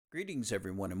Greetings,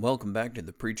 everyone, and welcome back to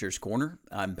the Preacher's Corner.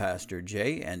 I'm Pastor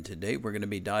Jay, and today we're going to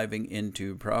be diving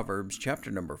into Proverbs chapter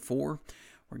number 4.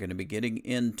 We're going to be getting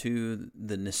into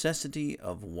the necessity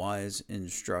of wise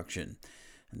instruction.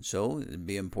 And so it'd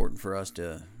be important for us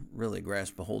to really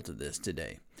grasp a hold of this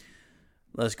today.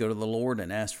 Let's go to the Lord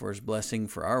and ask for His blessing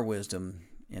for our wisdom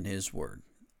in His Word.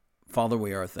 Father,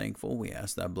 we are thankful. We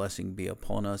ask thy blessing be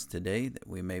upon us today, that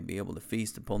we may be able to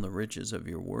feast upon the riches of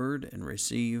your word and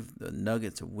receive the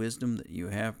nuggets of wisdom that you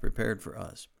have prepared for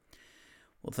us.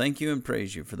 Well, thank you and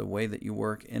praise you for the way that you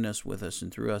work in us, with us,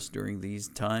 and through us during these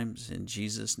times, in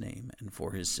Jesus' name and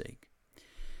for his sake.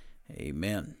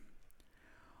 Amen.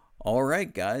 All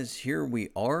right, guys, here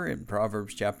we are in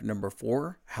Proverbs chapter number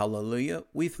 4. Hallelujah,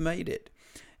 we've made it.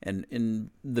 And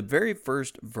in the very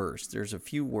first verse, there's a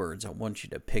few words I want you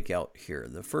to pick out here.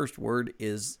 The first word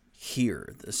is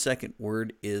hear. The second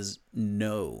word is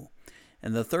know.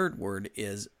 And the third word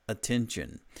is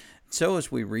attention. So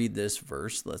as we read this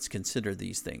verse, let's consider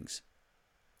these things.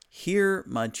 Hear,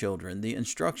 my children, the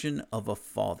instruction of a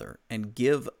father, and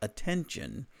give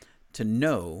attention to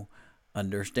know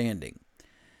understanding.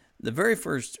 The very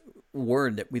first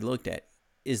word that we looked at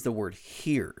is the word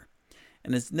hear.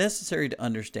 And it's necessary to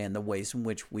understand the ways in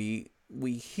which we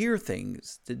hear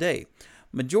things today.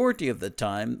 Majority of the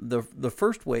time, the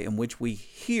first way in which we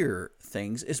hear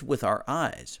things is with our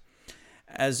eyes.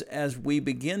 As we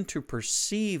begin to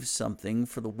perceive something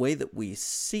for the way that we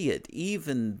see it,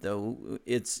 even though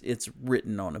it's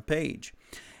written on a page.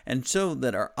 And so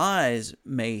that our eyes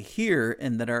may hear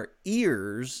and that our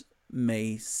ears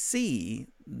may see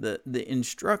the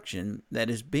instruction that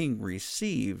is being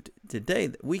received today,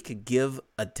 that we could give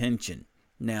attention.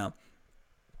 Now,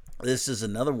 this is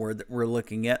another word that we're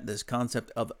looking at, this concept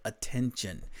of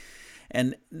attention.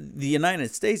 And the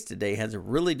United States today has a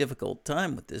really difficult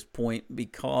time with this point,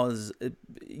 because it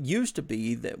used to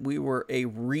be that we were a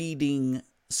reading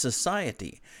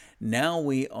society. Now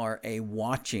we are a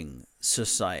watching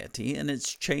society, and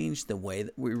it's changed the way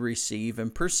that we receive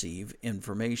and perceive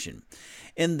information.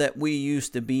 In that we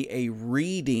used to be a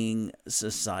reading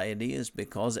society is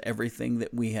because everything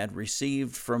that we had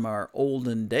received from our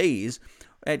olden days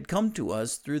had come to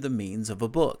us through the means of a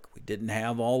book. We didn't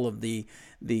have all of the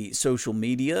social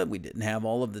media. We didn't have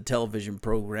all of the television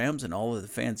programs and all of the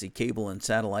fancy cable and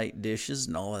satellite dishes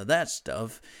and all of that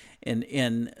stuff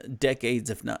in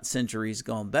decades, if not centuries,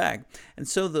 gone back. And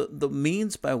so the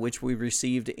means by which we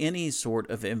received any sort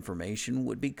of information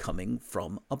would be coming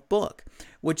from a book,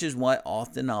 which is why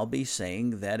often I'll be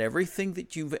saying that everything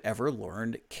that you've ever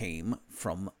learned came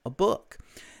from a book.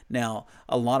 Now,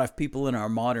 a lot of people in our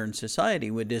modern society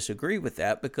would disagree with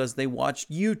that, because they watched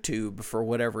YouTube for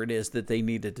whatever it is that they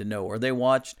needed to know, or they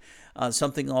watched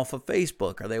something off of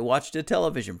Facebook, or they watched a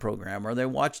television program, or they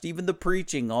watched even the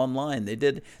preaching online. They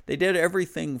did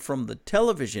everything from the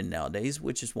television nowadays,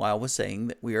 which is why I was saying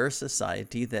that we are a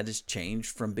society that has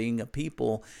changed from being a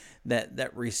people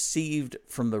that received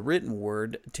from the written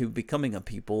word to becoming a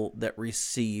people that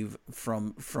receive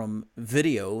from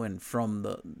video and from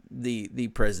the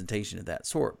presentation of that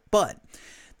sort. But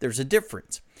there's a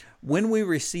difference. When we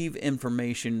receive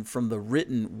information from the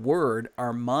written word,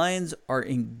 our minds are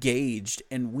engaged,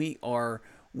 and we are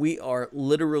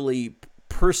literally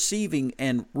perceiving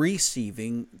and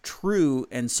receiving true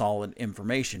and solid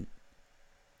information.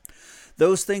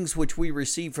 Those things which we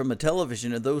receive from a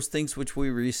television, or those things which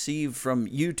we receive from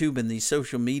YouTube and these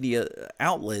social media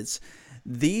outlets,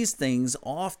 these things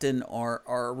often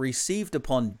are received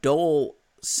upon dull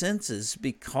senses,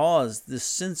 because the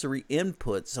sensory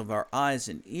inputs of our eyes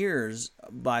and ears,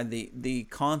 by the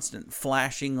constant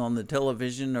flashing on the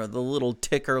television, or the little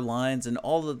ticker lines and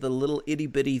all of the little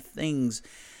itty-bitty things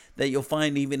that you'll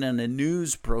find even in a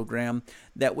news program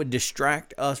that would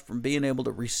distract us from being able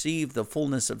to receive the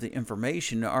fullness of the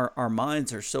information. Our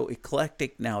minds are so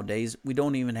eclectic nowadays, we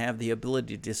don't even have the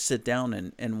ability to sit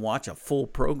down and watch a full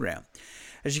program.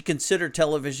 As you consider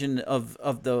television of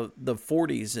the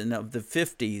 40s and of the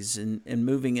 50s and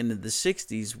moving into the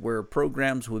 60s, where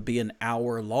programs would be an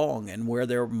hour long, and where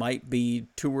there might be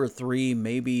 2 or 3,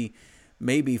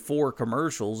 maybe 4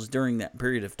 commercials during that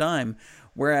period of time.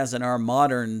 Whereas in our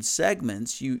modern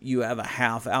segments, you have a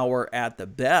half hour at the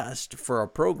best for a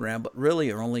program, but really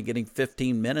you're only getting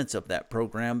 15 minutes of that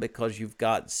program, because you've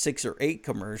got 6 or 8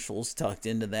 commercials tucked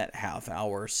into that half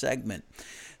hour segment.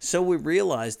 So we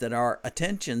realize that our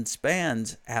attention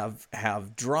spans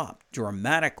have dropped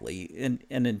dramatically. And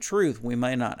in truth, we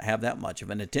may not have that much of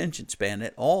an attention span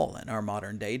at all in our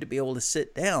modern day to be able to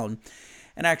sit down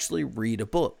and actually read a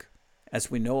book. As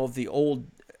we know of the old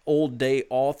old day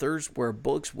authors where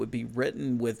books would be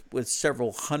written with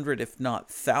several hundred, if not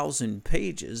 1,000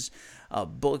 pages.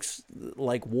 Books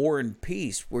like War and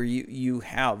Peace, where you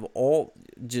have all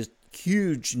just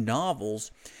huge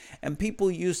novels, and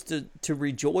people used to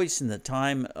rejoice in the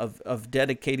time of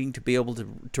dedicating to be able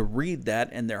to read that,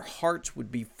 and their hearts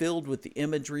would be filled with the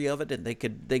imagery of it, and they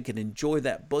could enjoy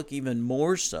that book even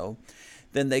more so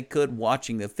than they could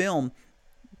watching the film.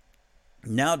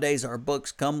 Nowadays, our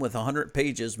books come with 100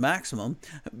 pages maximum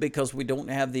because we don't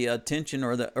have the attention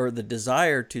or the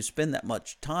desire to spend that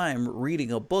much time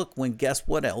reading a book, when guess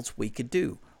what else we could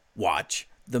do? Watch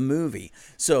the movie.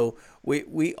 So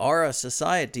we are a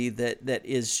society that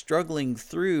is struggling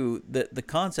through the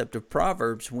concept of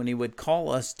Proverbs, when he would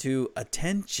call us to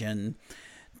attention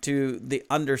to the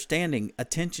understanding,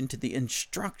 attention to the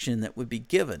instruction that would be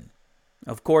given.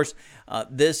 Of course,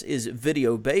 this is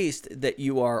video-based that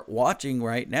you are watching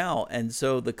right now, and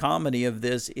so the comedy of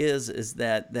this is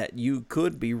that you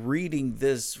could be reading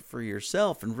this for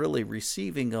yourself and really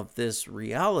receiving of this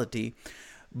reality,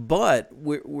 but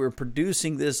we're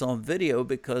producing this on video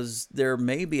because there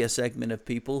may be a segment of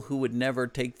people who would never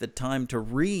take the time to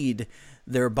read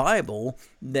their Bible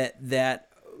that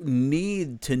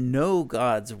need to know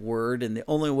God's word, and the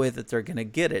only way that they're going to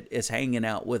get it is hanging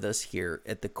out with us here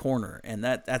at the corner. And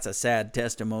that's a sad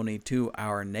testimony to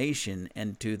our nation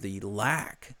and to the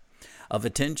lack of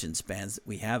attention spans that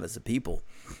we have as a people.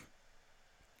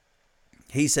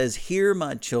 He says, "Hear,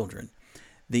 my children,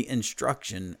 the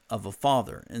instruction of a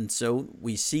father." And so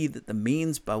we see that the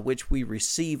means by which we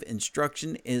receive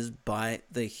instruction is by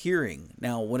the hearing.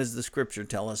 Now, what does the scripture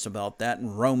tell us about that? In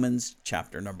Romans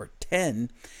chapter number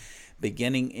 10,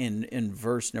 beginning in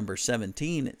verse number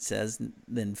 17, it says,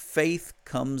 "Then faith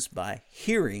comes by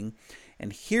hearing,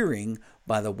 and hearing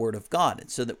by the word of God."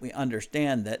 And so that we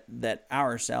understand that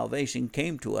our salvation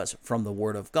came to us from the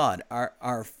word of God.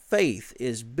 Our faith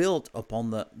is built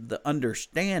upon the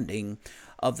understanding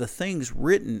of the things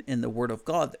written in the word of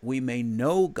God, that we may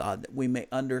know God, that we may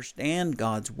understand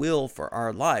God's will for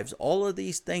our lives. All of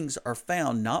these things are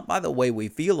found not by the way we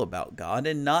feel about God,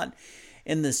 and not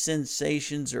in the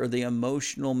sensations or the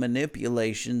emotional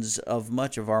manipulations of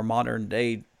much of our modern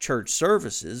day church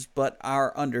services, but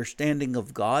our understanding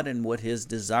of God and what his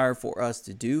desire for us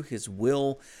to do, his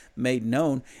will made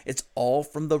known. It's all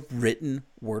from the written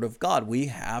word of God. We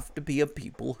have to be a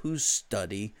people who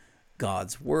study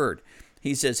God's word.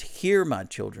 He says, "Hear, my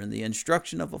children, the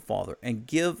instruction of a father, and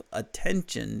give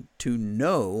attention to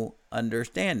know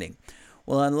understanding."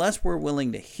 Well, unless we're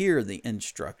willing to hear the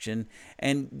instruction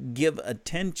and give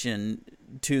attention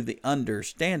to the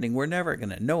understanding, we're never going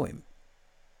to know him.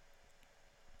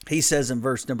 He says in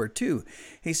verse number 2,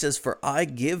 he says, "For I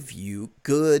give you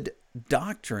good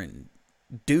doctrine.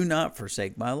 Do not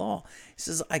forsake my law." He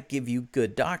says, I give you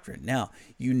good doctrine. Now,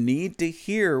 you need to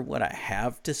hear what I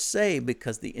have to say,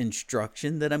 because the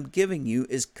instruction that I'm giving you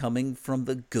is coming from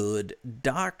the good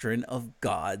doctrine of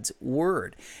God's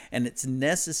word. And it's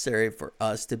necessary for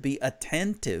us to be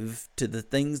attentive to the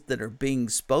things that are being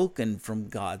spoken from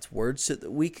God's word, so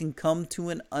that we can come to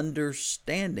an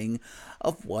understanding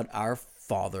of what our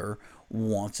Father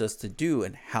wants us to do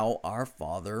and how our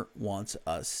Father wants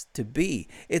us to be.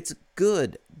 It's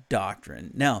good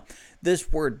doctrine. Now,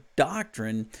 this word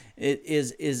doctrine, it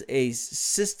is a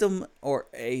system or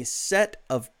a set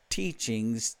of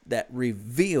teachings that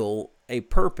reveal a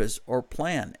purpose or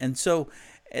plan. And so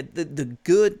the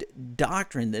good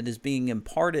doctrine that is being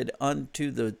imparted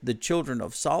unto the children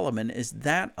of Solomon is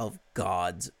that of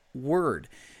God's word.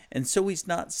 And so he's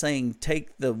not saying take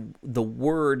the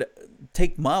word,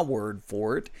 take my word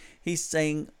for it. He's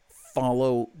saying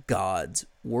follow God's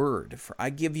word. "For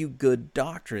I give you good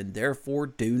doctrine, therefore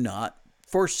do not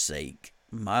forsake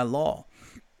my law."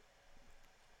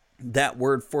 That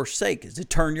word forsake is to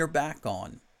turn your back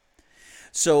on.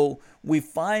 So we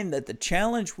find that the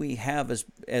challenge we have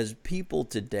as people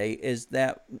today is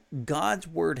that God's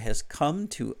word has come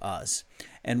to us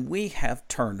and we have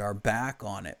turned our back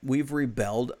on it. We've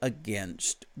rebelled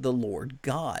against the Lord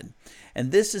God.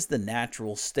 And this is the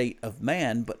natural state of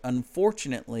man, but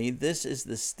unfortunately, this is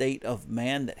the state of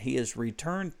man that he has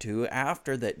returned to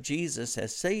after that Jesus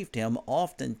has saved him.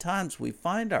 Oftentimes we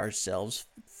find ourselves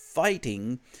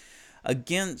fighting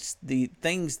against the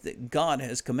things that God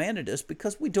has commanded us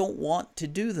because we don't want to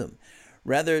do them.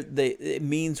 Rather, it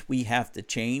means we have to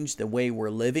change the way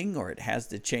we're living, or it has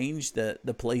to change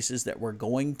the places that we're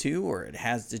going to, or it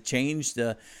has to change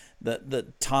the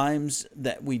times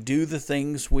that we do the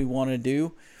things we want to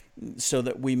do. so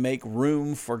that we make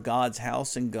room for God's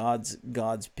house and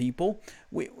God's people,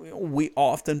 we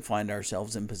often find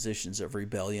ourselves in positions of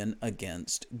rebellion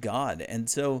against God. And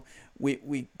so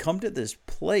we come to this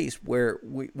place where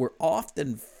we're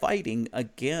often fighting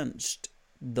against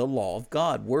the law of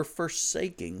God. We're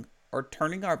forsaking or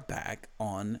turning our back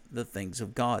on the things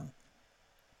of God.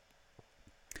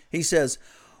 He says,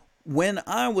 when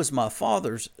I was my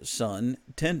father's son,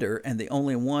 tender, and the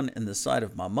only one in the sight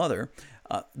of my mother,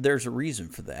 there's a reason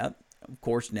for that. Of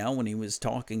course, now when he was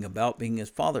talking about being his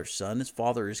father's son, his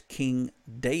father is King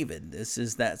David. This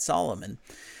is that Solomon.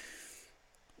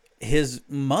 His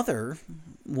mother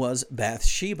was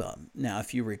Bathsheba. Now,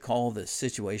 if you recall the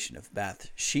situation of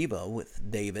Bathsheba with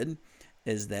David,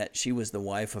 is that she was the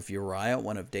wife of Uriah,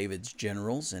 one of David's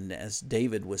generals, and as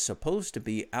David was supposed to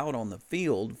be out on the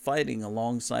field fighting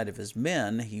alongside of his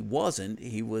men, he wasn't.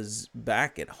 He was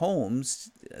back at home,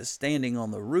 standing on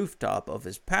the rooftop of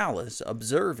his palace,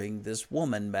 observing this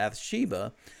woman,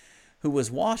 Bathsheba, who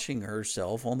was washing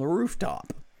herself on the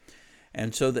rooftop.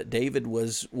 And so that David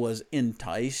was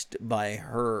enticed by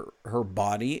her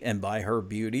body and by her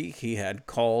beauty. He had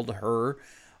called her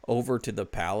over to the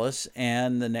palace,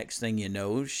 and the next thing you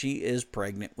know, she is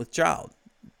pregnant with child.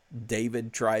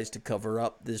 David tries to cover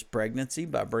up this pregnancy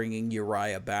by bringing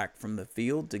Uriah back from the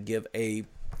field to give a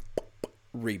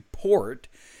report,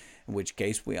 in which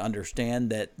case we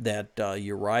understand that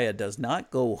Uriah does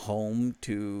not go home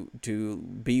to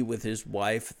be with his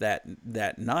wife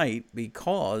that night,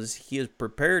 because he has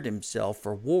prepared himself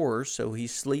for war. So he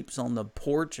sleeps on the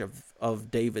porch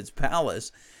of David's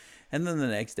palace, and then the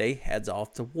next day heads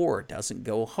off to war, doesn't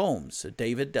go home. So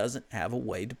David doesn't have a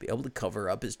way to be able to cover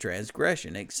up his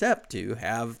transgression except to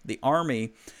have the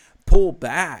army pull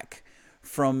back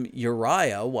from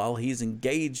Uriah while he's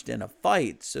engaged in a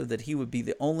fight, so that he would be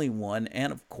the only one.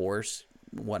 And of course,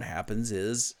 what happens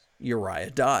is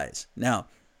Uriah dies. Now,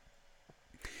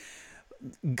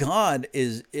 God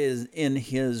is in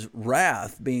his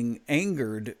wrath, being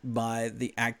angered by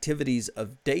the activities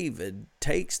of David,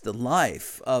 takes the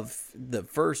life of the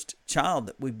first child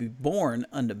that would be born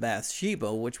unto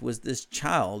Bathsheba, which was this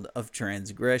child of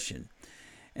transgression.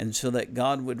 And so that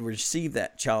God would receive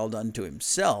that child unto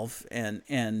himself,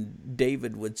 and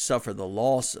David would suffer the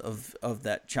loss of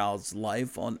that child's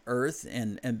life on earth,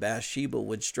 and Bathsheba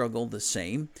would struggle the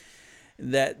same.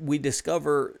 That we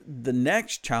discover the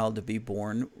next child to be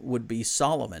born would be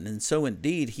Solomon. And so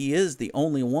indeed, he is the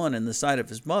only one in the sight of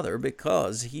his mother,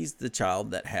 because he's the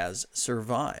child that has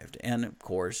survived. And of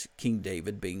course, King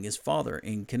David being his father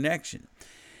in connection.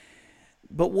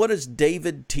 But what does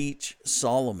David teach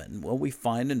Solomon? Well, we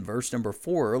find in verse number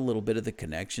 4 a little bit of the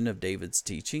connection of David's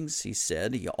teachings. He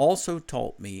said, "He also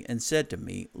taught me and said to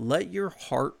me, let your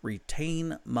heart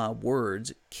retain my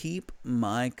words, keep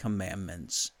my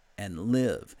commandments, and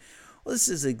live." Well, this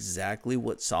is exactly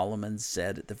what Solomon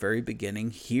said at the very beginning.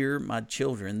 "Hear, my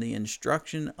children, the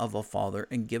instruction of a father,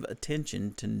 and give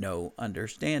attention to know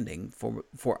understanding,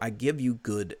 for I give you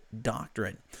good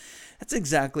doctrine." That's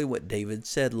exactly what David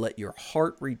said. Let your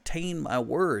heart retain my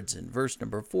words. In verse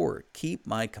number 4, keep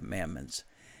my commandments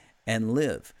and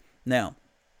live. Now,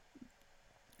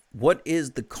 what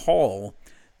is the call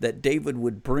that David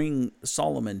would bring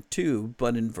Solomon to,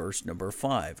 but in verse number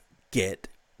 5? Get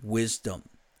wisdom.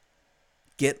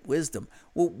 Get wisdom.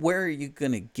 Well, where are you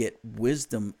going to get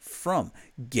wisdom from?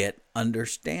 Get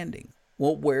understanding.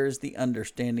 Well, where is the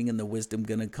understanding and the wisdom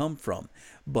going to come from?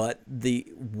 But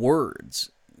the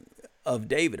words of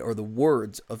David, or the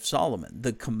words of Solomon,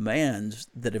 the commands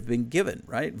that have been given,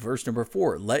 right? Verse number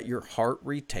 4, let your heart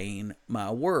retain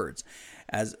my words.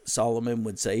 As Solomon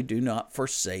would say, do not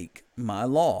forsake my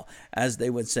law. As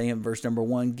they would say in verse number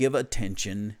 1, give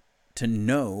attention to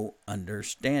know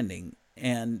understanding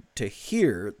and to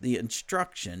hear the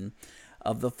instruction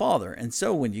of the Father. And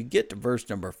so when you get to verse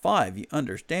number 5, you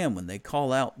understand when they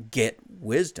call out get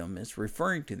wisdom, it's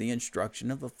referring to the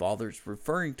instruction of the Father. It's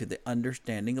referring to the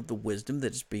understanding of the wisdom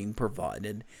that is being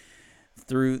provided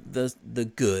through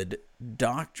the good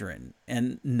doctrine,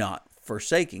 and not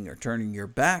forsaking or turning your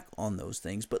back on those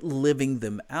things, but living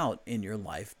them out in your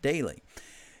life daily.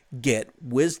 Get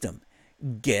wisdom.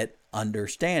 Get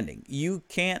understanding. You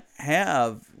can't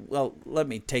have, well, let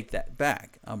me take that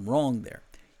back. I'm wrong there.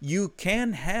 You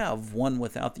can have one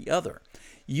without the other.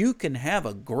 You can have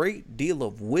a great deal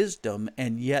of wisdom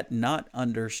and yet not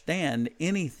understand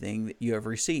anything that you have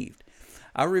received.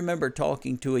 I remember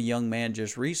talking to a young man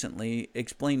just recently,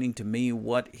 explaining to me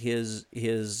what his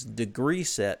degree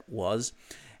set was,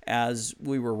 as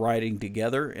we were riding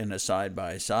together in a side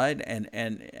by side,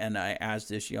 and I asked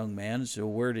this young man, so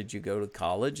where did you go to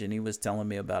college? And he was telling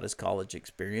me about his college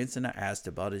experience, and I asked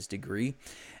about his degree.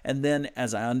 And then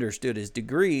as I understood his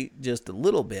degree just a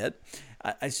little bit,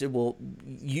 I said, well,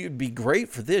 you'd be great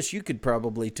for this. You could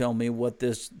probably tell me what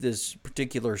this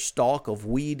particular stalk of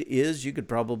weed is. You could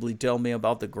probably tell me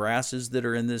about the grasses that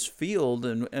are in this field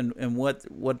and what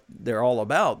they're all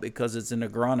about, because it's an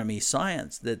agronomy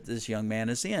science that this young man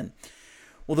is in.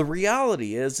 Well, the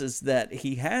reality is that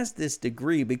he has this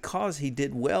degree because he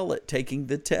did well at taking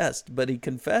the test, but he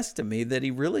confessed to me that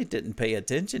he really didn't pay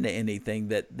attention to anything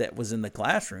that was in the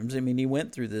classrooms. I mean, he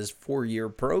went through this 4-year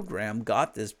program,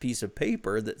 got this piece of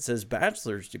paper that says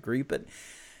bachelor's degree, but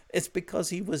it's because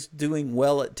he was doing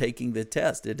well at taking the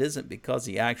test. It isn't because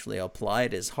he actually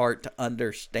applied his heart to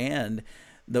understand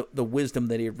the wisdom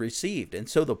that he had received. And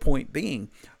so the point being,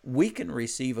 we can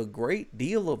receive a great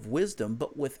deal of wisdom,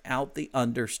 but without the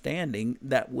understanding,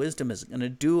 that wisdom isn't going to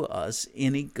do us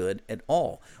any good at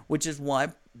all, which is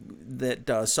why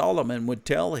that Solomon would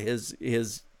tell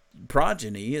his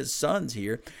progeny, his sons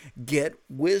here, get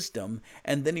wisdom,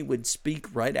 and then he would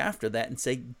speak right after that and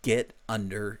say, get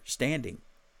understanding.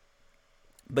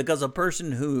 Because a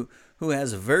person who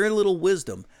has very little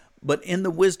wisdom, but in the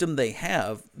wisdom they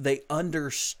have, they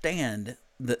understand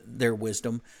their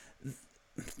wisdom.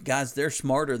 Guys, they're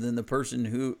smarter than the person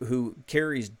who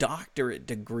carries doctorate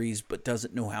degrees but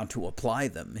doesn't know how to apply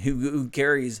them, who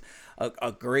carries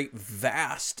a great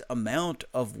vast amount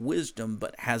of wisdom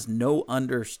but has no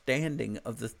understanding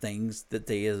of the things that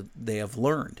they have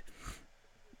learned.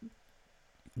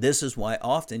 This is why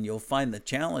often you'll find the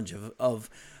challenge of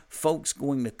folks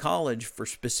going to college for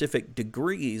specific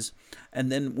degrees,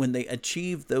 and then when they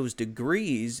achieve those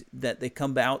degrees, that they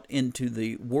come out into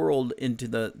the world, into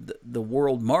the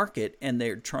world market, and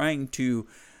they're trying to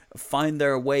find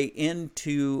their way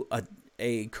into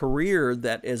a career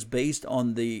that is based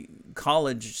on the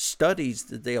college studies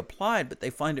that they applied, but they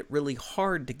find it really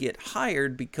hard to get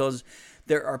hired because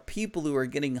there are people who are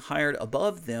getting hired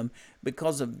above them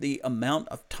because of the amount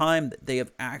of time that they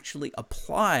have actually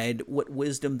applied what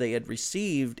wisdom they had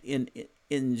received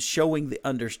in showing the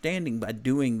understanding by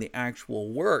doing the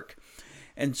actual work.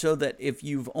 And so that if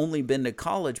you've only been to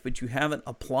college but you haven't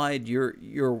applied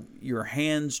your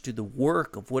hands to the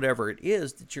work of whatever it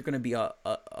is, that you're going to be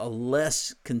a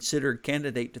less considered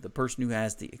candidate to the person who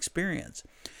has the experience.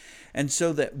 And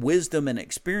so that wisdom and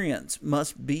experience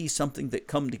must be something that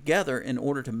come together in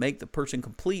order to make the person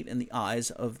complete in the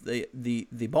eyes of the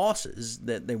bosses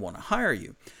that they want to hire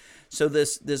you. So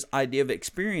this idea of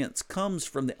experience comes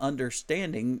from the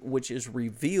understanding which is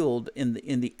revealed in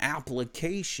the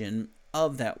application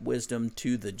of that wisdom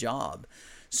to the job.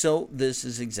 So this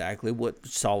is exactly what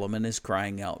Solomon is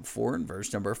crying out for in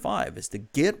verse number 5, is to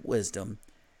get wisdom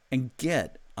and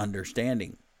get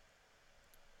understanding.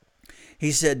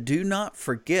 He said, do not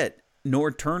forget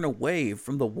nor turn away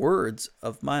from the words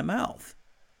of my mouth.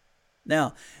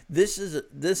 Now, this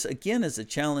again is a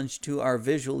challenge to our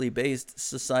visually based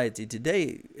society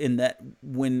today, in that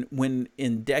when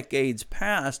in decades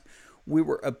past, we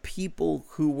were a people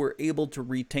who were able to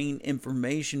retain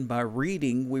information by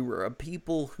reading. We were a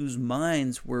people whose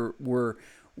minds were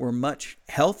much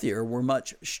healthier, were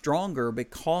much stronger,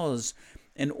 because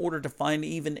in order to find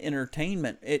even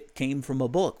entertainment, it came from a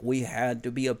book. We had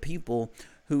to be a people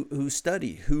who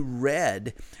studied, who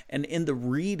read, and in the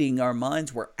reading, our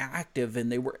minds were active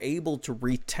and they were able to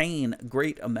retain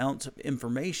great amounts of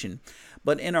information.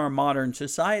 But in our modern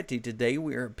society today,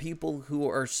 we are people who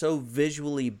are so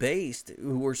visually based,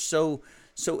 who are so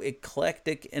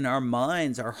eclectic in our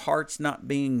minds, our hearts not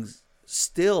being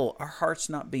still, our hearts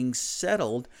not being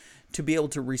settled to be able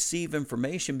to receive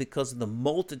information because of the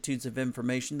multitudes of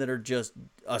information that are just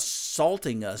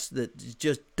assaulting us, that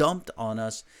just dumped on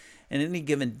us in any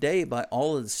given day by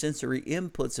all of the sensory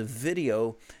inputs of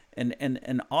video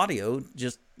and audio,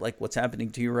 just like what's happening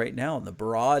to you right now, and the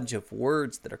barrage of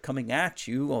words that are coming at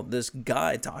you, or this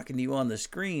guy talking to you on the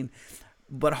screen.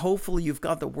 But hopefully you've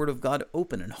got the Word of God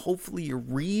open, and hopefully you're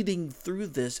reading through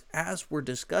this as we're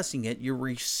discussing it. You're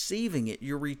receiving it.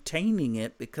 You're retaining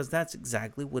it, because that's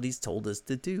exactly what He's told us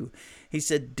to do. He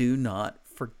said, do not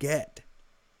forget.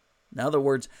 In other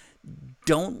words,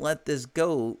 don't let this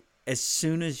go as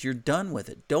soon as you're done with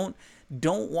it. Don't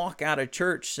walk out of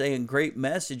church saying, great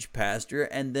message, Pastor,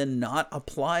 and then not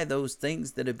apply those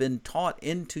things that have been taught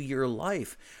into your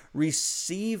life.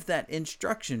 Receive that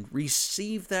instruction.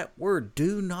 Receive that word.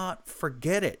 Do not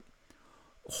forget it.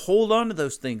 Hold on to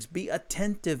those things. Be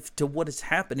attentive to what is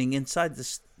happening inside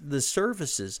the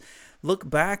services. Look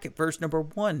back at verse number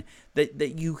 1,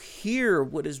 that you hear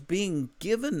what is being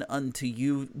given unto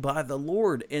you by the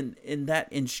Lord in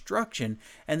that instruction,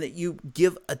 and that you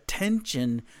give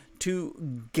attention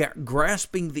to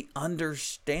grasping the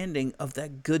understanding of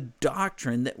that good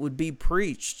doctrine that would be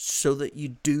preached, so that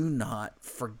you do not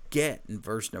forget. In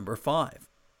verse number 5,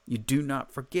 you do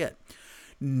not forget,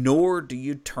 nor do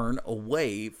you turn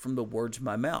away from the words of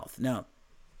my mouth. Now,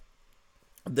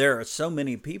 there are so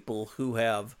many people who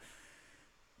have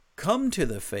come to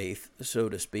the faith, so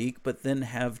to speak, but then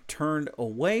have turned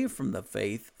away from the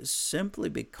faith simply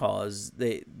because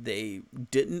they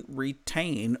didn't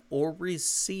retain or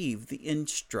receive the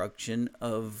instruction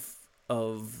of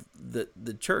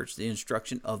the church, the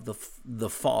instruction of the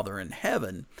Father in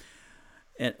heaven,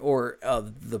 or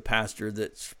of the pastor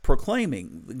that's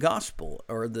proclaiming the gospel,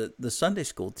 or the Sunday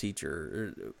school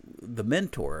teacher, or the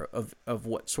mentor of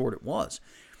what sort it was.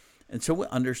 And so we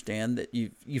understand that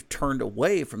you've turned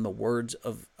away from the words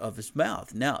of his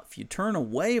mouth. Now, if you turn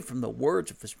away from the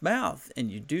words of his mouth and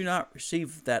you do not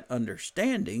receive that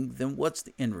understanding, then what's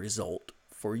the end result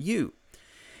for you?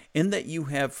 In that you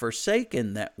have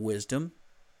forsaken that wisdom,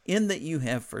 in that you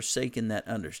have forsaken that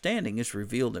understanding, is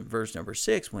revealed in verse number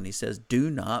 6 when he says, do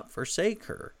not forsake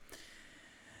her.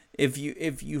 If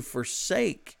you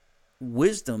forsake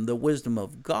wisdom, the wisdom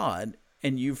of God,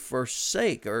 and you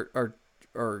forsake or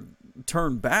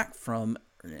turn back from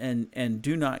and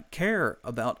do not care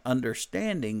about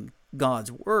understanding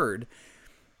God's word,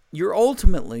 you're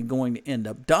ultimately going to end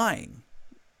up dying.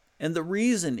 And the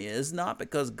reason is not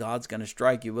because God's going to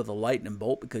strike you with a lightning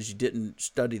bolt because you didn't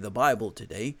study the Bible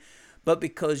today, but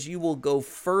because you will go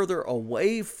further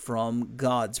away from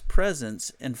God's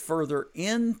presence and further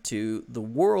into the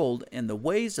world and the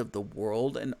ways of the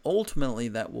world, and ultimately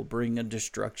that will bring a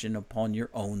destruction upon your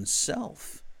own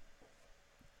self.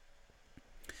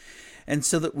 And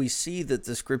so that we see that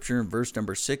the scripture in verse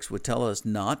number 6 would tell us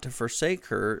not to forsake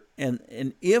her. And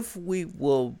if we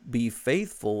will be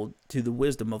faithful to the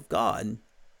wisdom of God,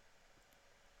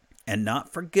 and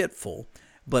not forgetful,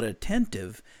 but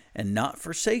attentive and not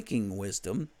forsaking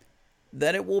wisdom,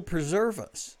 that it will preserve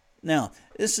us. Now,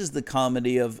 this is the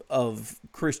comedy of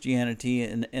Christianity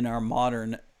in our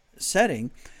modern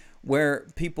setting, where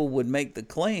people would make the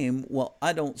claim, well,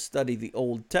 I don't study the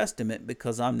Old Testament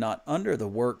because I'm not under the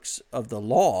works of the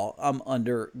law. I'm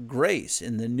under grace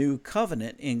in the new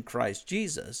covenant in Christ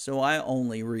Jesus. So I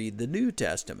only read the New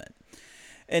Testament.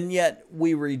 And yet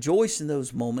we rejoice in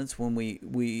those moments when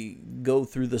we go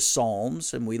through the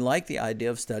Psalms, and we like the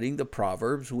idea of studying the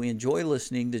Proverbs. We enjoy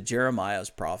listening to Jeremiah's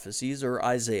prophecies or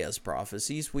Isaiah's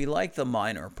prophecies. We like the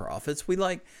minor prophets. We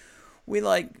like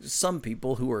some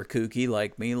people who are kooky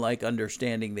like me, like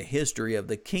understanding the history of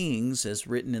the kings as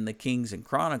written in the Kings and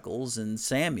Chronicles and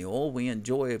Samuel. We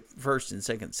enjoy 1st and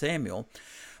 2nd Samuel.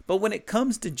 But when it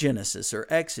comes to Genesis or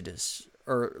Exodus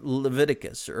or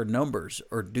Leviticus or Numbers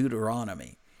or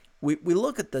Deuteronomy, we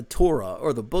look at the Torah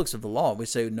or the books of the law. We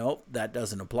say, nope, that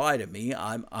doesn't apply to me.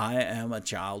 I am a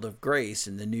child of grace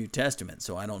in the New Testament,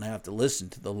 so I don't have to listen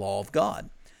to the law of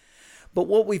God. But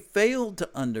what we fail to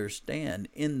understand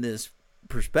in this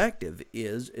perspective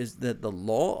is that the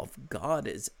law of God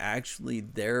is actually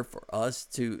there for us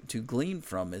to glean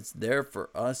from. It's there for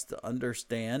us to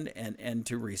understand and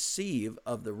to receive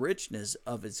of the richness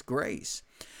of its grace.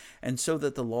 And so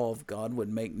that the law of God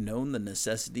would make known the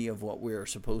necessity of what we are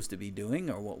supposed to be doing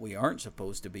or what we aren't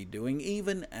supposed to be doing,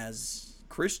 even as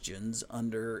Christians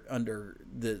under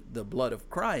the blood of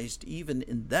Christ. Even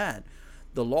in that,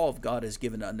 the law of God is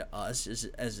given unto us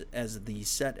as the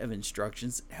set of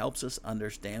instructions that helps us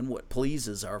understand what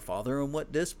pleases our Father and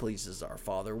what displeases our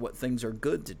Father, what things are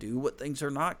good to do, what things are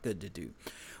not good to do.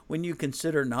 When you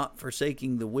consider not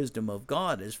forsaking the wisdom of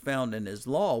God as found in His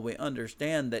law, we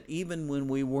understand that even when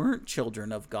we weren't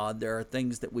children of God, there are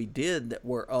things that we did that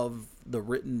were of the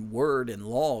written word and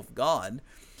law of God.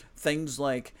 Things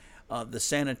like the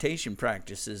sanitation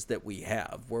practices that we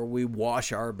have, where we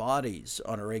wash our bodies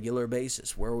on a regular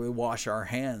basis, where we wash our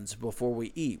hands before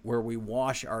we eat, where we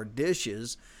wash our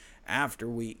dishes after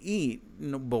we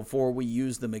eat before we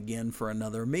use them again for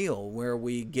another meal, where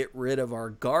we get rid of our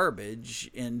garbage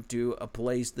into a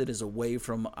place that is away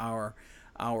from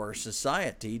our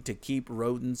society to keep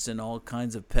rodents and all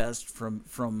kinds of pests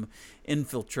from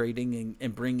infiltrating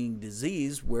and bringing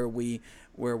disease, where we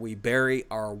bury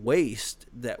our waste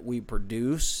that we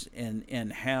produce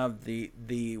and have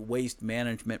the waste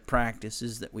management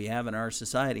practices that we have in our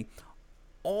society.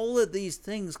 All of these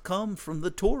things come from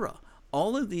the Torah.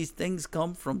 All of these things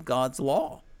come from God's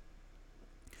law.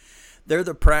 They're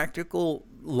the practical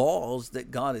laws that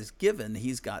God has given.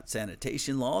 He's got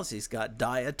sanitation laws. He's got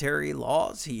dietary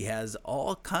laws. He has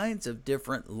all kinds of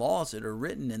different laws that are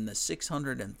written in the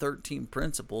 613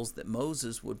 principles that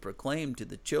Moses would proclaim to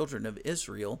the children of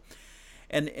Israel.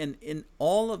 And in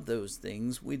all of those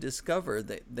things, we discover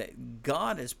that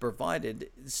God has provided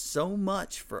so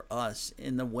much for us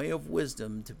in the way of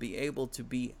wisdom to be able to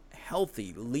be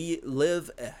healthy, live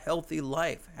a healthy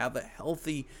life, have a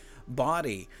healthy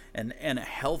body, and a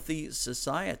healthy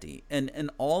society. And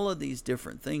all of these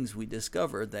different things, we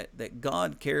discover that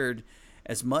God cared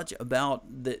as much about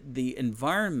the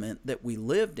environment that we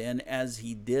lived in as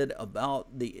he did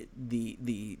about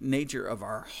the nature of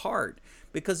our heart,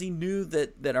 because he knew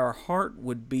that our heart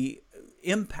would be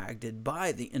impacted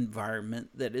by the environment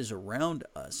that is around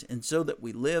us. And so that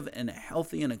we live in a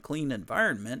healthy and a clean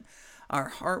environment, our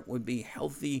heart would be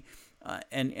healthy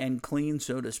and clean,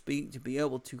 so to speak, to be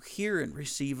able to hear and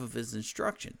receive of his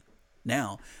instruction.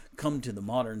 Now, come to the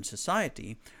modern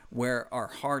society where our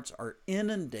hearts are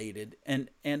inundated and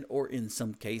or in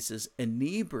some cases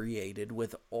inebriated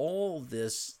with all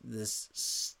this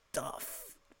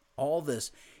stuff, all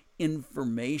this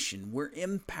information. We're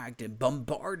impacted,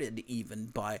 bombarded even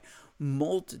by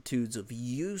multitudes of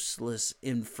useless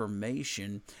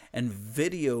information and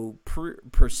video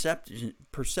perception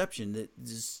that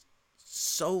is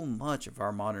so much of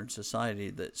our modern society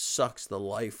that sucks the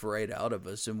life right out of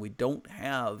us, and we don't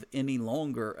have any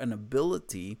longer an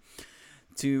ability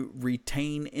to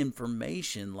retain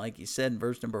information. Like he said in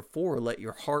verse number 4, let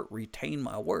your heart retain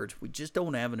my words. We just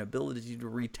don't have an ability to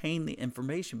retain the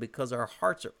information because our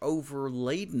hearts are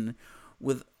overladen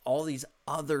with all these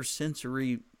other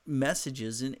sensory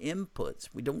messages and inputs.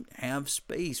 We don't have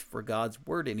space for God's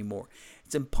word anymore.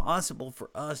 It's impossible for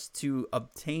us to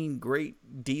obtain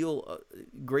great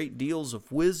deals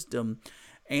of wisdom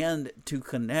and to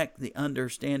connect the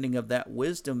understanding of that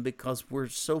wisdom because we're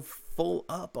so full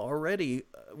up already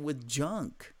with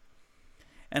junk.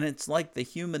 And it's like the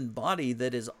human body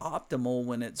that is optimal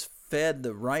when it's fed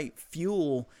the right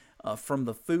fuel from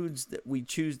the foods that we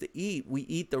choose to eat. We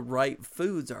eat the right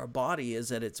foods. Our body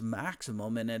is at its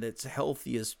maximum and at its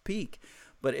healthiest peak.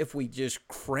 But if we just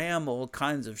cram all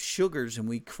kinds of sugars and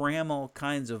we cram all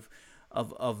kinds of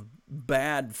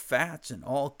bad fats and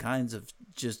all kinds of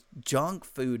just junk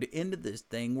food into this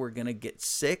thing, we're going to get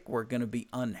sick. We're going to be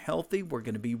unhealthy. We're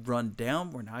going to be run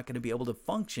down. We're not going to be able to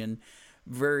function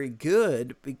very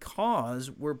good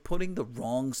because we're putting the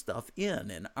wrong stuff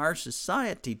in. And our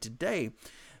society today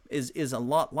is a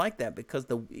lot like that, because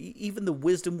even the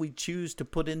wisdom we choose to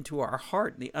put into our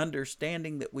heart, the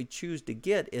understanding that we choose to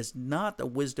get, is not the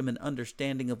wisdom and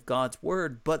understanding of God's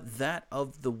word, but that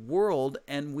of the world,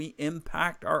 and we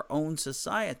impact our own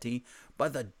society by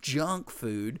the junk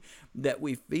food that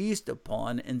we feast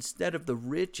upon instead of the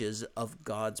riches of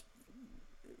God's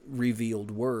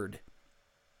revealed word.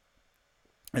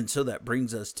 And so that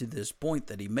brings us to this point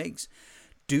that he makes.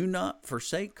 Do not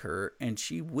forsake her, and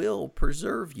she will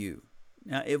preserve you.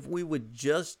 Now, if we would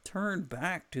just turn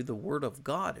back to the Word of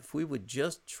God, if we would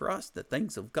just trust the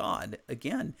things of God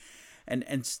again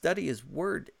and study His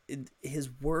Word, His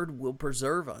Word will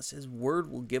preserve us. His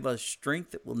Word will give us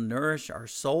strength. It will nourish our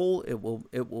soul. It will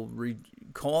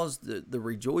cause the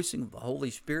rejoicing of the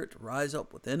Holy Spirit to rise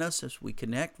up within us as we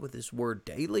connect with His Word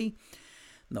daily.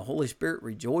 And the Holy Spirit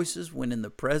rejoices when in the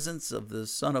presence of the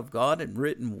Son of God and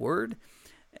written Word.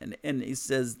 And he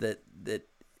says that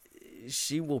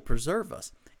she will preserve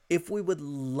us. If we would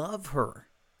love her,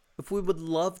 if we would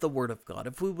love the Word of God,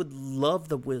 if we would love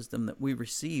the wisdom that we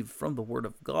receive from the Word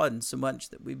of God, and so much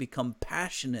that we become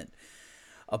passionate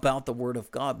about the Word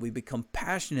of God, we become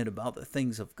passionate about the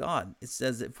things of God. It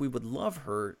says if we would love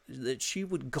her, that she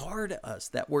would guard us.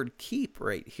 That word keep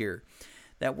right here.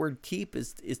 That word keep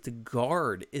is to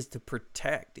guard, is to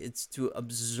protect, it's to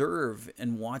observe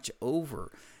and watch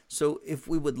over. So if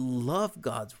we would love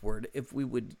God's word, if we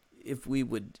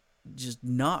would just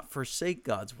not forsake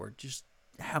God's word, just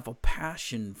have a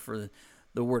passion for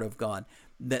the word of God,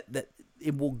 that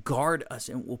it will guard us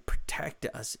and it will protect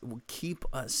us. It will keep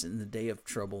us in the day of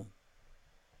trouble.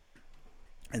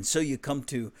 And so you come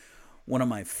to one of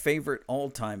my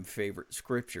all-time favorite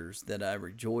scriptures that I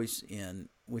rejoice in,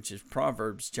 which is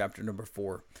Proverbs chapter number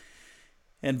 4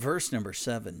 and verse number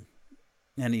 7.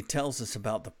 And he tells us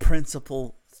about the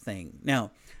principal thing.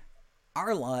 Now,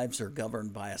 our lives are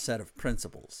governed by a set of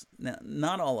principles. Now,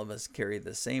 not all of us carry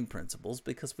the same principles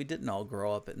because we didn't all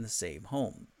grow up in the same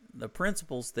home. The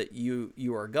principles that you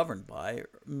are governed by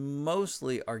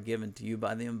mostly are given to you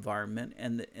by the environment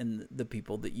and the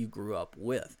people that you grew up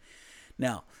with.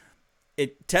 Now,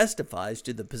 it testifies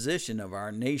to the position of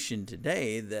our nation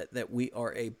today that we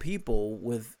are a people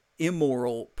with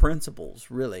immoral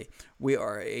principles, really. We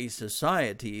are a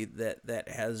society that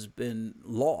has been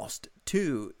lost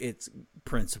to its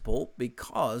principle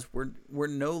because we're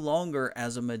no longer,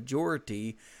 as a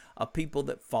majority, a people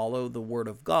that follow the Word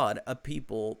of God, a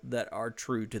people that are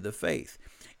true to the faith.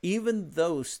 Even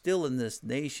though still in this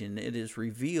nation it is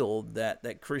revealed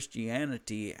that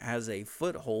Christianity has a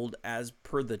foothold as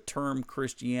per the term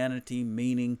Christianity,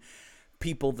 meaning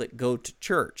people that go to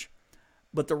church.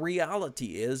 But the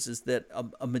reality is that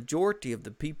a majority of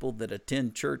the people that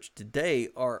attend church today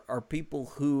are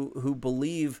people who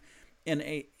believe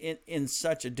in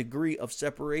such a degree of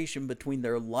separation between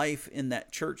their life in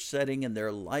that church setting and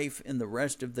their life in the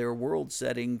rest of their world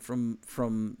setting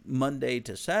from Monday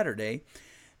to Saturday,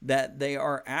 that they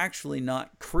are actually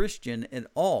not Christian at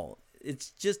all. It's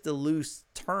just a loose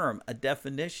term, a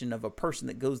definition of a person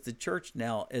that goes to church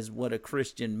now is what a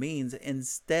Christian means,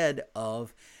 instead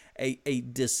of a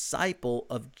disciple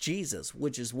of Jesus,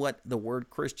 which is what the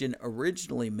word Christian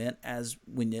originally meant as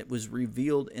when it was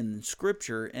revealed in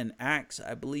Scripture in Acts,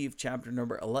 I believe, chapter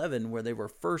number 11, where they were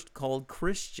first called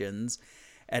Christians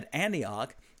at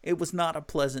Antioch. It was not a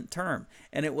pleasant term,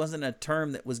 and it wasn't a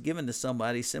term that was given to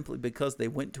somebody simply because they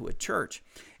went to a church.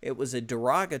 It was a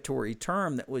derogatory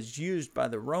term that was used by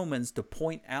the Romans to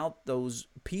point out those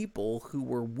people who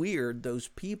were weird, those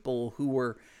people who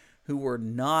were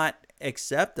not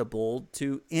acceptable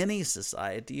to any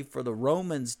society, for the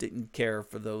Romans didn't care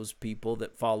for those people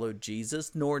that followed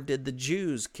Jesus, nor did the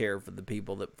Jews care for the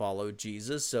people that followed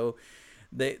Jesus. So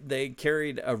they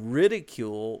carried a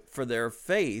ridicule for their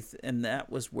faith, and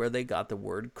that was where they got the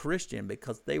word Christian,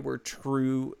 because they were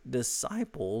true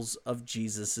disciples of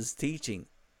Jesus's teaching.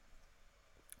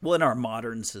 Well, in our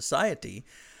modern society,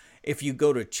 if you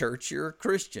go to church, you're a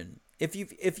Christian. If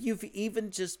you've even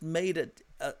just made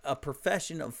a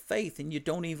profession of faith and you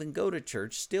don't even go to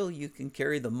church, still you can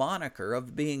carry the moniker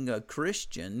of being a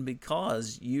Christian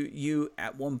because you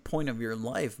at one point of your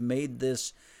life made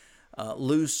this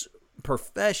loose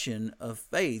profession of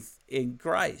faith in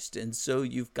Christ. And so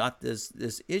you've got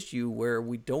this issue where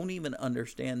we don't even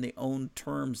understand the own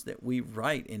terms that we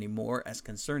write anymore as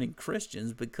concerning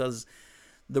Christians, because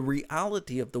the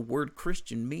reality of the word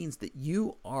Christian means that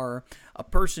you are a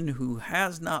person who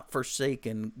has not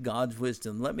forsaken God's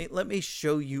wisdom. Let me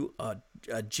show you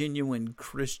a genuine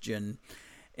Christian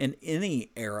in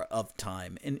any era of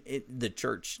time. In the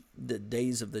church, the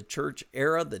days of the church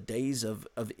era, the days of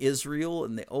Israel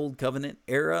in the Old Covenant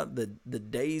era, the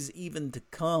days even to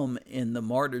come in the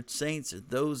martyred saints,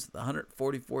 those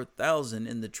 144,000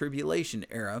 in the tribulation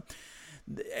era.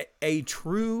 A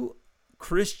true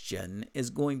Christian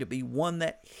is going to be one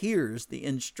that hears the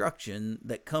instruction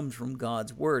that comes from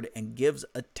God's word and gives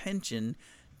attention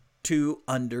to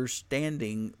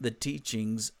understanding the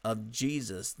teachings of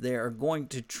Jesus. They are going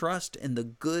to trust in the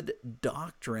good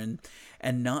doctrine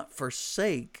and not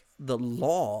forsake the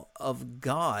law of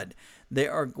God. They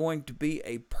are going to be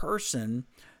a person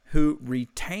who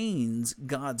retains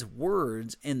God's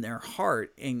words in their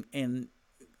heart and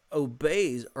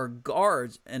obeys or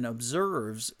guards and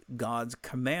observes God's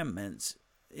commandments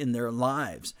in their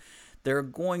lives. They're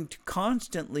going to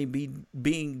constantly be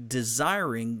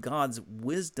desiring God's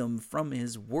wisdom from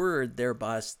His Word,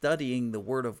 thereby studying the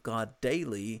Word of God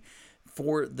daily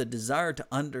for the desire to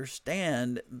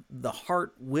understand the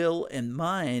heart, will, and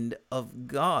mind of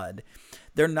God.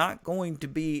 They're not going to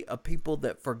be a people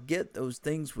that forget those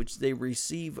things which they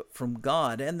receive from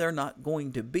God, and they're not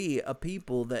going to be a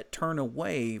people that turn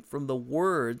away from the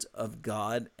words of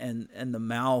God and the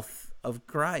mouth of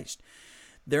Christ.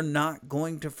 They're not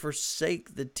going to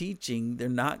forsake the teaching. They're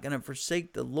not going to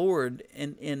forsake the Lord,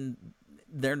 and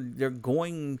they're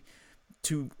going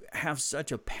to have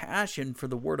such a passion for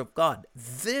the Word of God.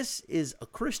 This is a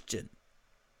Christian.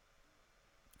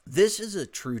 This is a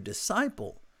true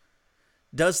disciple.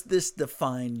 Does this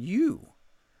define you?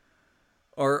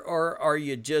 Or are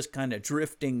you just kind of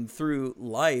drifting through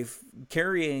life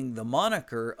carrying the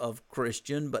moniker of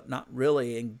Christian, but not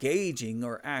really engaging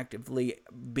or actively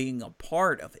being a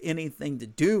part of anything to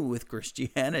do with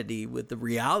Christianity, with the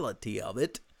reality of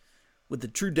it, with the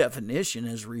true definition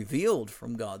as revealed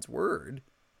from God's Word?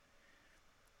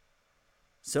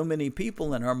 So many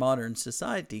people in our modern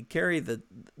society carry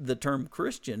the term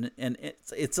Christian, and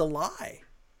it's a lie.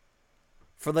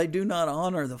 For they do not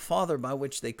honor the Father by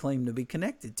which they claim to be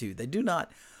connected to. They do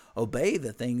not obey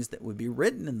the things that would be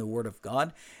written in the Word of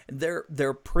God.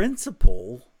 Their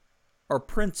principle or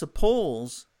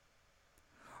principles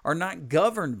are not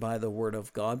governed by the Word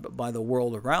of God, but by the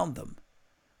world around them.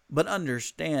 But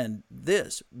understand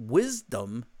this,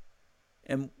 wisdom,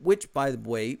 and which, by the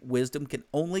way, wisdom can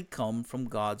only come from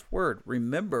God's word.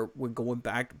 Remember, we're going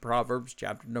back to Proverbs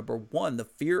chapter number 1. The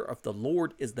fear of the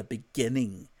Lord is the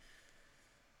beginning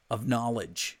of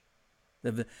knowledge.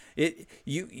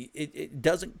 It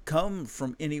doesn't come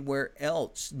from anywhere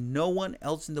else. No one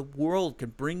else in the world can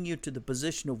bring you to the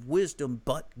position of wisdom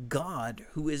but God,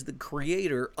 who is the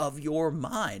creator of your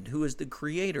mind, who is the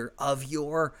creator of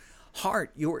your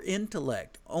heart, your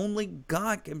intellect. Only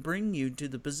God can bring you to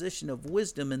the position of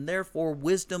wisdom, and therefore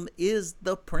wisdom is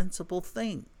the principal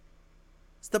thing.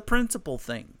 It's the principal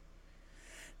thing.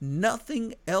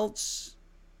 Nothing else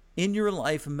in your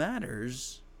life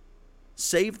matters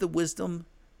save the wisdom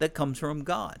that comes from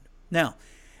God. Now,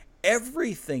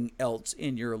 everything else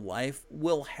in your life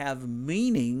will have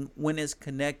meaning when it's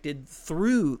connected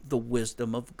through the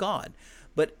wisdom of God.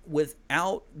 But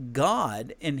without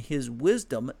God and His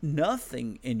wisdom,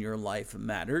 nothing in your life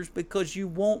matters, because you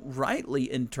won't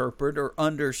rightly interpret or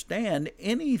understand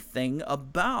anything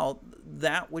about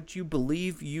that which you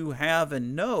believe you have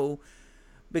and know,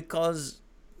 because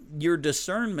your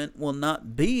discernment will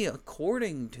not be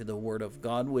according to the Word of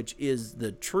God, which is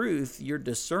the truth. Your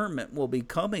discernment will be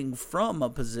coming from a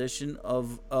position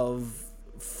of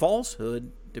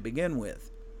falsehood to begin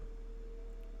with.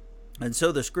 And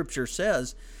so the Scripture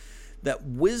says that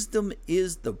wisdom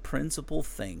is the principal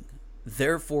thing.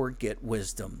 Therefore, get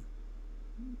wisdom.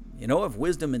 You know, if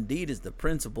wisdom indeed is the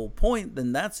principal point,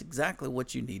 then that's exactly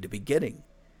what you need to be getting.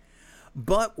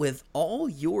 But with all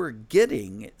your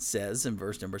getting, it says in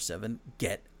verse number 7,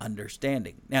 get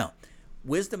understanding. Now,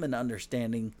 wisdom and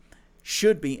understanding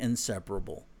should be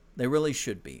inseparable. They really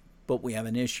should be. But we have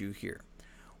an issue here.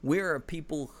 We are a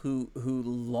people who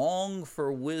long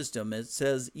for wisdom. It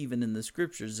says even in the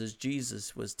Scriptures, as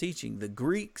Jesus was teaching, the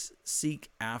Greeks seek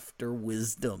after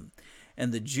wisdom,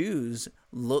 and the Jews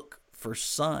look for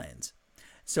signs.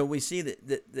 So we see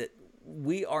that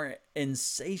we are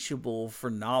insatiable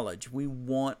for knowledge. We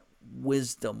want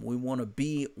wisdom. We want to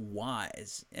be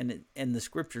wise. And the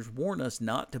Scriptures warn us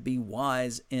not to be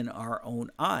wise in our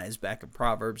own eyes, back in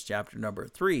Proverbs chapter number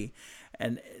 3.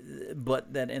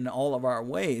 But that in all of our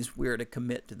ways we are to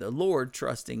commit to the Lord,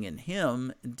 trusting in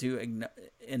Him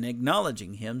and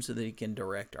acknowledging Him so that He can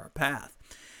direct our path.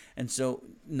 And so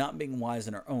not being wise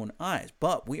in our own eyes,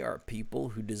 but we are people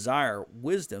who desire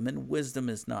wisdom, and wisdom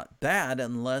is not bad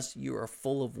unless you are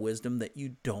full of wisdom that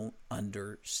you don't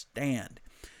understand.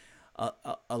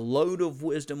 A load of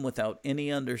wisdom without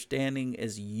any understanding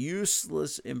is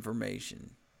useless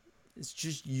information. It's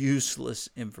just useless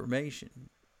information,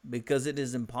 because it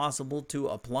is impossible to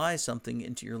apply something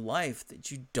into your life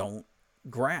that you don't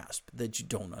grasp, that you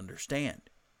don't understand.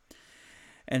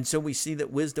 And so we see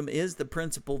that wisdom is the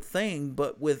principal thing,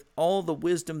 but with all the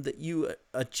wisdom that you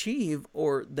achieve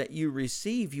or that you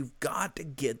receive, you've got to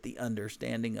get the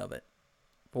understanding of it.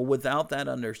 For without that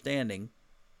understanding,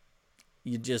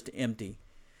 you're just empty.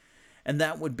 And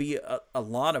that would be a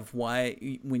lot of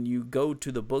why when you go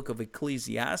to the book of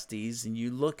Ecclesiastes and you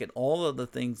look at all of the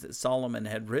things that Solomon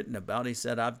had written about, he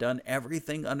said, I've done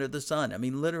everything under the sun. I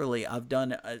mean, literally, I've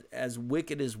done as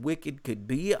wicked could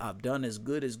be. I've done as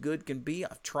good can be.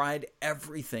 I've tried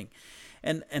everything.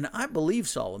 And I believe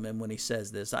Solomon when he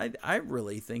says this. I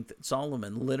really think that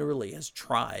Solomon literally has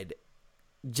tried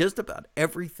just about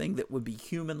everything that would be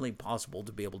humanly possible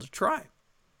to be able to try.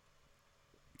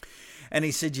 And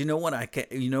he said, you know what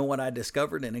I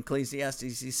discovered in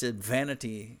Ecclesiastes? He said,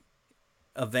 vanity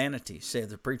of vanity,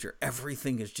 saith the preacher.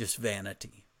 Everything is just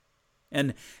vanity.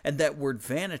 And that word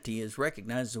vanity is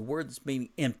recognized as a word that's meaning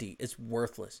empty. It's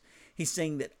worthless. He's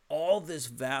saying that all this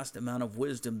vast amount of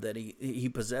wisdom that he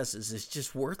possesses is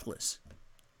just worthless.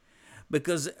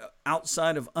 Because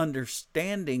outside of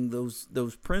understanding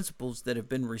those principles that have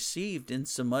been received in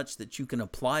so much that you can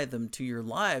apply them to your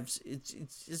lives,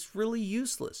 it's really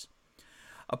useless.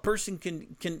 A person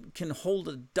can hold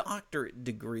a doctorate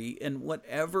degree in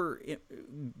whatever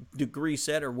degree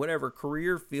set or whatever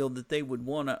career field that they would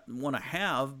want to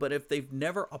have, but if they've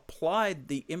never applied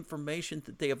the information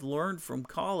that they have learned from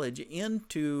college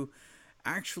into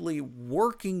actually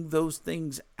working those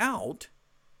things out,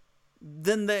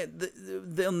 then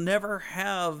they'll never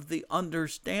have the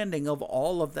understanding of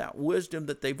all of that wisdom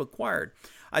that they've acquired.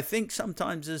 I think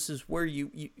sometimes this is where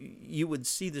you would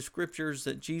see the Scriptures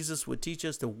that Jesus would teach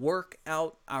us to work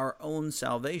out our own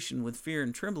salvation with fear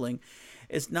and trembling.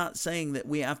 It's not saying that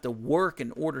we have to work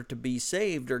in order to be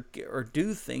saved or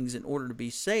do things in order to be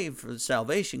saved, for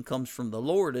salvation comes from the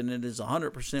Lord, and it is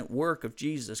 100% work of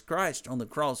Jesus Christ on the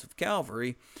cross of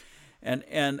Calvary.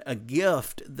 And a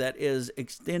gift that is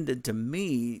extended to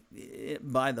me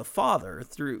by the Father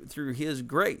through His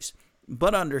grace.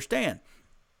 But understand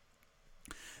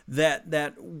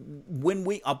that when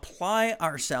we apply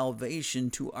our salvation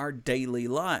to our daily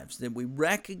lives, that we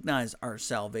recognize our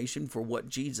salvation for what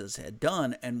Jesus had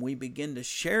done, and we begin to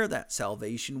share that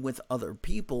salvation with other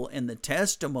people, and the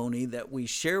testimony that we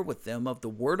share with them of the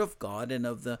Word of God and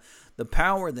of the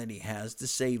power that He has to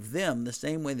save them the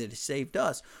same way that He saved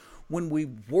us. When we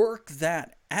work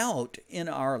that out in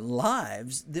our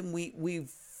lives, then we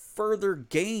further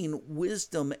gain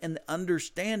wisdom and the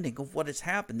understanding of what has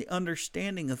happened, the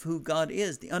understanding of who God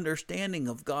is, the understanding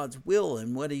of God's will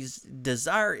and what His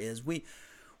desire is.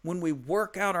 When we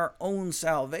work out our own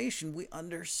salvation, we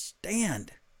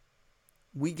understand.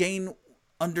 We gain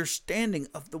understanding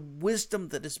of the wisdom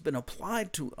that has been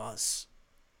applied to us.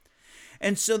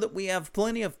 And so that we have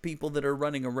plenty of people that are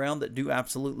running around that do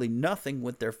absolutely nothing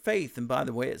with their faith. And by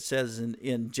the way, it says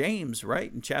in James,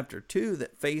 right, in chapter 2,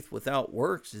 that faith without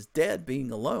works is dead, being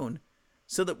alone.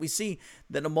 So that we see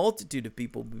that a multitude of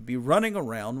people would be running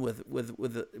around with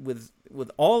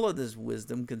all of this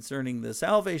wisdom concerning the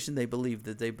salvation they believe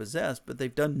that they possess, but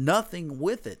they've done nothing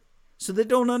with it. So they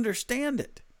don't understand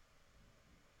it.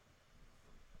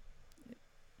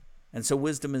 And so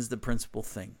wisdom is the principal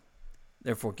thing.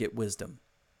 Therefore, get wisdom.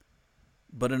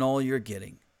 But in all you're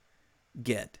getting,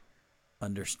 get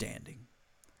understanding.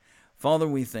 Father,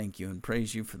 we thank You and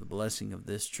praise You for the blessing of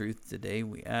this truth today.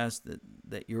 We ask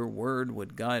that Your word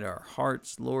would guide our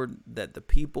hearts, Lord, that the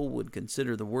people would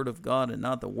consider the word of God and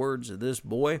not the words of this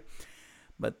boy,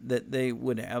 but that they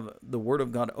would have the word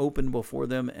of God open before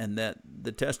them, and that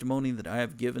the testimony that I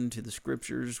have given to the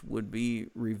scriptures would be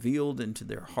revealed into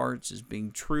their hearts as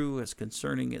being true, as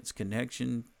concerning its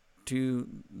connection to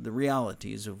the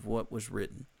realities of what was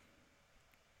written.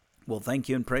 Well, thank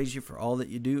You and praise You for all that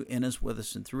You do in us, with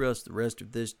us, and through us the rest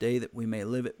of this day, that we may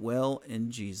live it well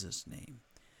in Jesus' name.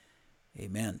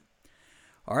 Amen.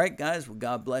 All right, guys, well,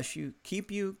 God bless you, keep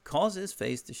you, cause His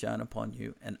face to shine upon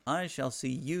you, and I shall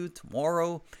see you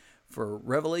tomorrow for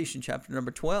Revelation chapter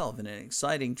number 12, and an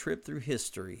exciting trip through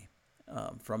history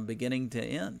from beginning to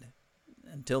end.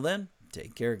 Until then,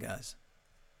 take care, guys.